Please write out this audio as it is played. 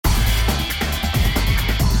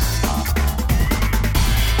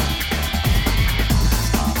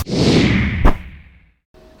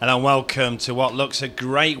Hello and welcome to what looks a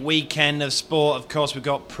great weekend of sport. Of course, we've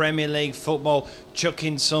got Premier League football,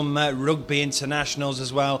 chucking some rugby internationals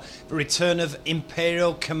as well. The return of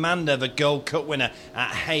Imperial Commander, the Gold Cup winner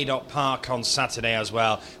at Haydock Park on Saturday as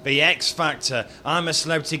well. The X Factor, I'm a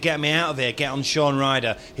Celebrity, get me out of here, get on Sean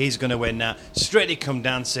Ryder, he's going to win now. Strictly Come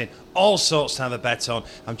Dancing, all sorts to have a bet on.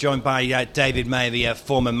 I'm joined by David May, the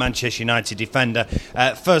former Manchester United defender.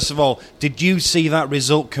 First of all, did you see that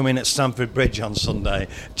result come in at Stamford Bridge on Sunday?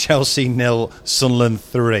 Chelsea 0, Sunderland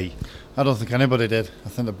 3. I don't think anybody did. I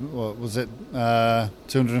think, what was it,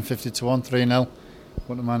 250 to 1, 3-0.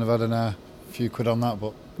 Wouldn't mind have had a few quid on that,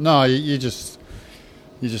 but no, you just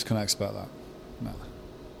couldn't expect that. No.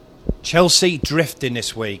 Chelsea drifting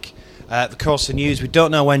this week. Of course, the news, we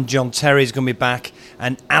don't know when John Terry is going to be back,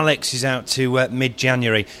 and Alex is out to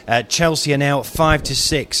mid-January. Chelsea are now at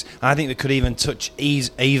 5-6. I think they could even touch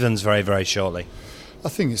evens very, very shortly. I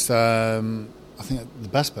think it's. I think the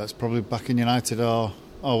best bet's probably backing United or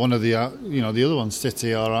one of the the other ones,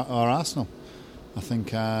 City or Arsenal. I think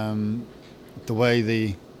the way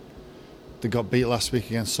they got beat last week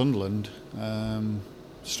against Sunderland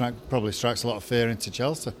probably strikes a lot of fear into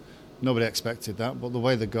Chelsea. Nobody expected that, but the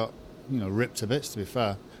way they got ripped to bits, to be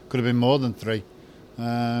fair, could have been more than 3.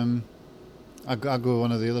 I'd go with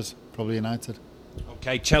one of the others, probably United.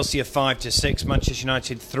 Okay, Chelsea are 5-6, Manchester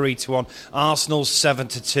United 3-1, Arsenal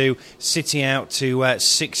 7-2, City out to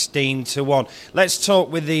 16-1. Let's talk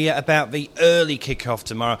about the early kick-off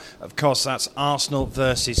tomorrow. Of course, that's Arsenal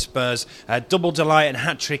versus Spurs. Double delight and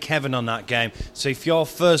hat-trick heaven on that game. So if your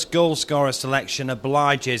first goal scorer selection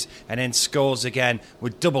obliges and then scores again,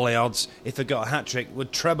 would double the odds. If they got a hat-trick,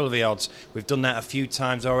 would treble the odds. We've done that a few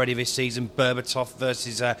times already this season. Berbatov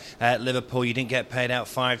versus Liverpool. You didn't get paid out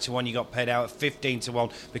 5-1, you got paid out at 15-1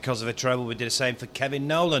 because of a treble. We did the same for Kevin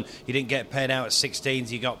Nolan. You didn't get paid out at 16s,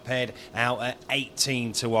 you got paid out at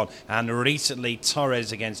 18-1. And recently,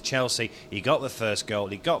 Torres against Chelsea, he got the first goal,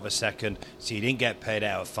 he got the second, so you didn't get paid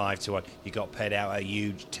out at 5-1, you got paid out a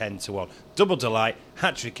huge 10-1. Double delight,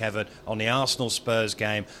 hat-trick heaven on the Arsenal-Spurs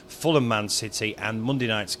game, Fulham-Man City, and Monday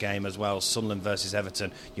night's game as well, Sunderland versus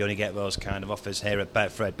Everton. You only get those kind of offers here at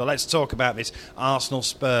Betfred. But let's talk about this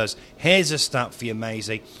Arsenal-Spurs. Here's a stat for you,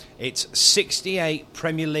 Maisie. It's 68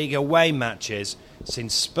 Premier League away matches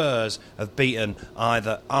since Spurs have beaten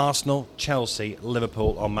either Arsenal, Chelsea,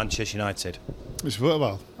 Liverpool or Manchester United.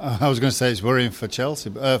 I was going to say it's worrying for Chelsea,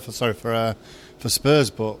 for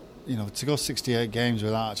Spurs, but to go 68 games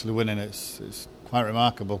without actually winning it's quite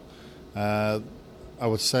remarkable. I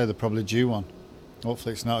would say they're probably due one.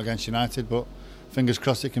 Hopefully it's not against United, but fingers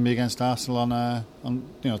crossed it can be against Arsenal on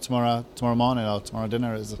tomorrow morning or tomorrow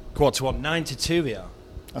dinner. Quarter to 1, 9-2 we are.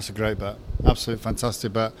 That's a great bet. Absolutely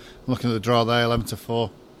fantastic bet. I'm looking at the draw there, 11-4.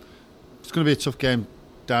 It's going to be a tough game.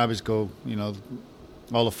 Derbies go,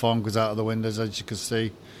 all the form goes out of the windows, as you could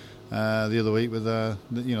see the other week with the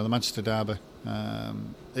Manchester derby.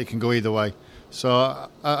 It can go either way. So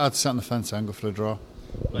I'd sit on the fence and go for a draw.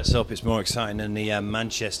 Let's hope it's more exciting than the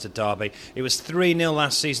Manchester derby. It was 3-0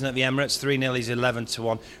 last season at the Emirates. 3-0 is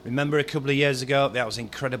 11-1. Remember a couple of years ago, that was an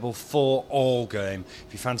incredible 4-all game.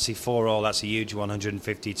 If you fancy 4-all, that's a huge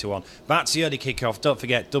 150-1. That's the early kick-off. Don't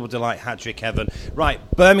forget, double delight, hat-trick heaven. Right,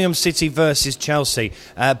 Birmingham City versus Chelsea.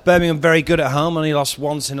 Birmingham very good at home, only lost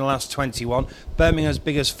once in the last 21. Birmingham's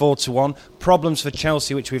big as 4-1. Problems for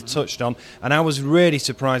Chelsea, which we've touched on. And I was really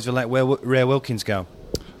surprised they let Ray Wilkins go.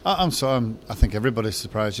 I think everybody's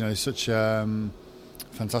surprised. He's such a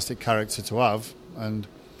fantastic character to have, and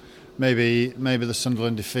maybe the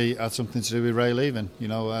Sunderland defeat had something to do with Ray leaving.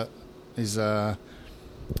 He's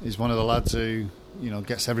one of the lads who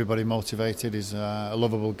gets everybody motivated. He's a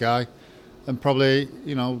lovable guy, and probably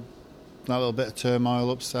that little bit of turmoil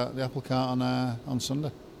upset the apple cart on Sunday.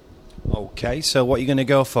 Okay, so what are you going to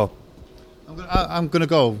go for? I'm going to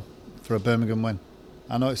go for a Birmingham win.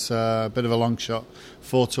 I know it's a bit of a long shot,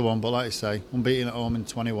 4-1, but like I say, unbeaten at home in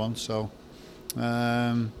 21, so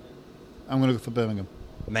I'm going to go for Birmingham.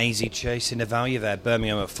 Maisie chasing the value there,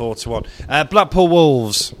 Birmingham at 4-1. Blackpool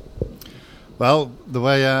Wolves. Well, the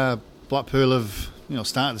way Blackpool have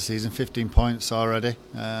started the season, 15 points already.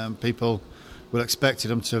 People would have expected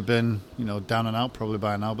them to have been down and out probably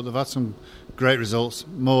by now, but they've had some great results,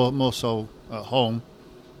 more so at home.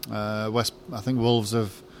 I think Wolves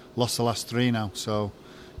have lost the last 3 now, so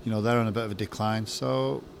they're on a bit of a decline.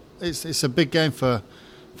 So it's a big game for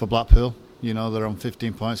Blackpool. They're on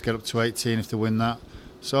 15 points, get up to 18 if they win that.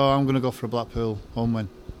 So I'm going to go for a Blackpool home win.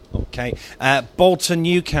 Okay, Bolton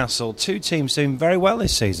Newcastle, 2 teams doing very well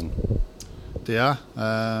this season. They are.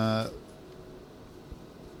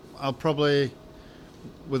 I'll probably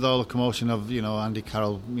with all the commotion of Andy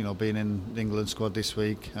Carroll being in the England squad this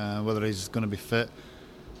week, whether he's going to be fit,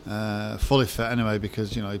 fully fit anyway,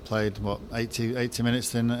 because he played 80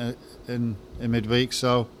 minutes in midweek,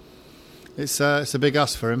 so it's a big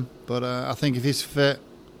ask for him. But I think if he's fit,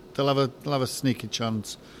 they'll have a sneaky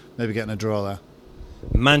chance, maybe getting a draw there.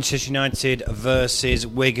 Manchester United versus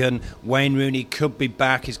Wigan. Wayne Rooney could be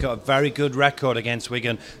back. He's got a very good record against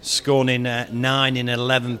Wigan, scoring 9 in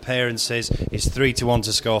 11 appearances. He's 3-1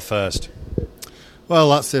 to score first. Well,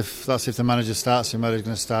 that's if the manager starts him. Whether he's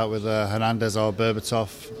going to start with Hernandez or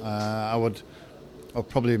Berbatov. I'd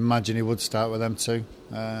probably imagine he would start with them two.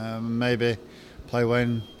 Maybe play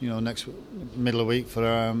Wayne, next middle of the week for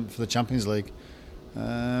the Champions League.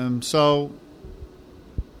 So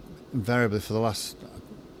invariably for the last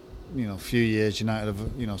few years, United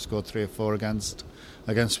have scored 3 or 4 against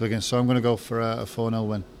Wigan. So I'm going to go for a 4-0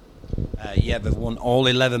 win. They've won all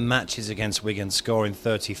 11 matches against Wigan, scoring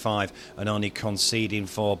 35 and only conceding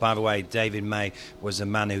 4. By the way, David May was a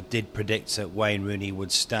man who did predict that Wayne Rooney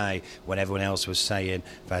would stay when everyone else was saying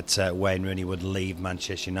that Wayne Rooney would leave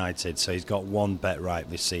Manchester United. So he's got one bet right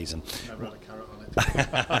this season. Never had a carrot on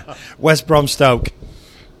it. West Brom Stoke.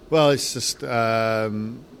 Well, it's just a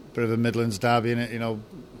bit of a Midlands derby, innit?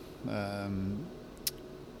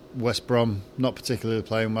 West Brom not particularly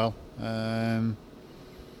playing well.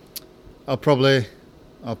 I'll probably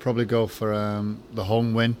go for the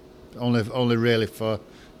home win, only really for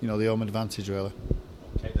the home advantage, really.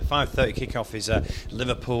 Okay, the 5:30 kickoff is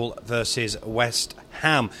Liverpool versus West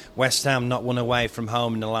Ham. West Ham not won away from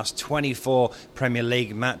home in the last 24 Premier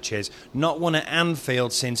League matches. Not won at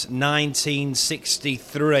Anfield since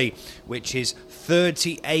 1963, which is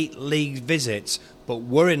 38 league visits. But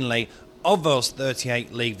worryingly, of those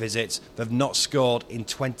 38 league visits, they've not scored in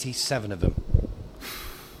 27 of them.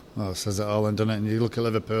 Well, it says it all, and done it. And you look at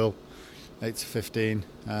Liverpool, 8-15.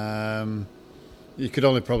 You could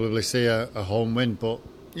only probably see a home win, but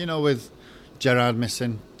with Gerrard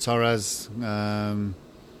missing, Torres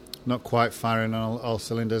not quite firing on all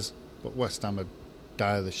cylinders. But West Ham are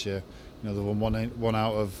dire this year. They've won one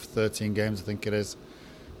out of 13 games, I think it is.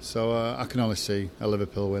 So I can only see a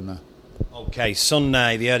Liverpool win there. Okay,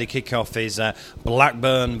 Sunday, the early kickoff is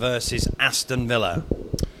Blackburn versus Aston Villa.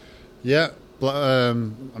 Yeah.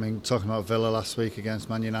 Talking about Villa last week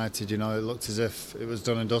against Man United, it looked as if it was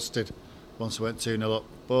done and dusted once we went 2-0 up.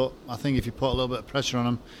 But I think if you put a little bit of pressure on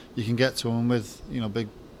them, you can get to them with, big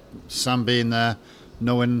Sam being there,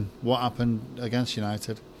 knowing what happened against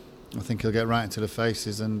United. I think he'll get right into the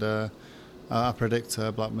faces, and I predict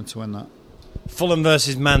Blackburn to win that. Fulham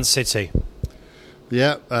versus Man City.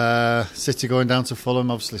 Yeah, City going down to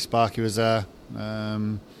Fulham. Obviously, Sparky was there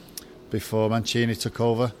before Mancini took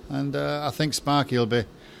over, and I think Sparky will be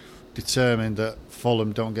determined that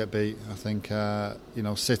Fulham don't get beat. I think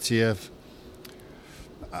City have.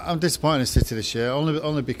 I'm disappointed in City this year,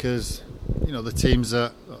 only because the team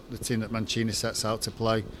that Mancini sets out to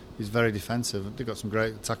play is very defensive. They've got some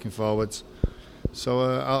great attacking forwards, so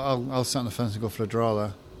I'll sit on the fence and go for a draw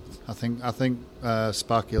there. I think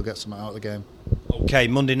Sparky will get something out of the game. Okay,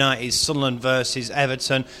 Monday night is Sunderland versus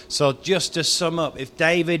Everton. So just to sum up, if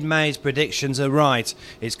David May's predictions are right,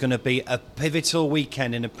 it's going to be a pivotal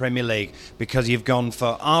weekend in the Premier League, because you've gone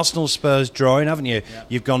for Arsenal Spurs drawing, haven't you? Yeah.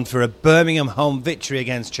 You've gone for a Birmingham home victory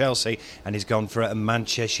against Chelsea, and he's gone for a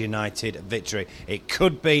Manchester United victory. It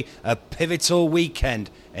could be a pivotal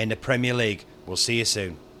weekend in the Premier League. We'll see you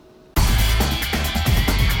soon.